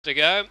To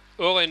go,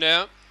 all in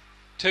now.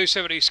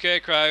 270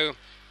 Scarecrow,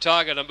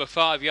 Tiger number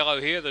 5,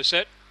 yellow here, the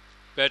set.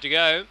 About to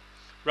go.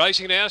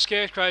 Racing now,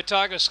 Scarecrow,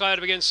 Tiger slow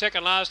to begin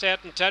second last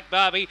out, and Tat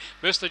Barbie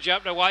missed the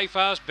jump away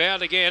fast,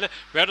 bound again.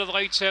 Round to the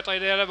lead,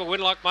 settling down over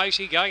Winlock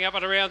Macy, going up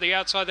and around the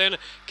outside. Then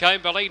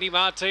came Bellini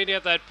Martini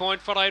at that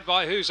point, followed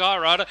by Who's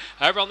Irod.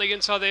 Over on the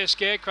inside there,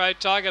 Scarecrow,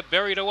 Tiger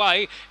buried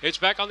away. It's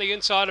back on the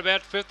inside,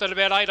 about 5th and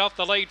about 8 off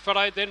the lead,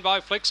 followed then by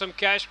Flixum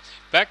Cash.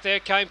 Back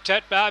there came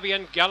Tat Barbie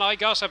and Gunny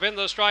Gossip in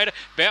the straight.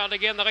 Bound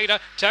again the leader,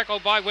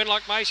 tackled by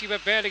Winlock Macy,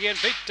 but bound again,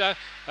 beat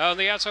on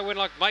the outside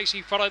Winlock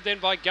Macy, followed then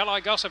by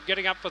Gunny Gossip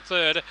getting up for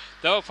third.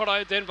 They were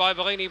followed then by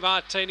Bellini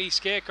Martini,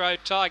 Scarecrow,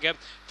 Tiger,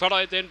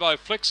 followed then by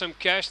Flixum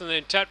Cash, and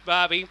then Tat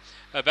Barbie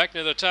back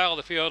near the tail of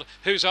the field.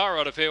 Who's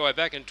Irod a fairway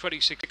back in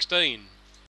 2016.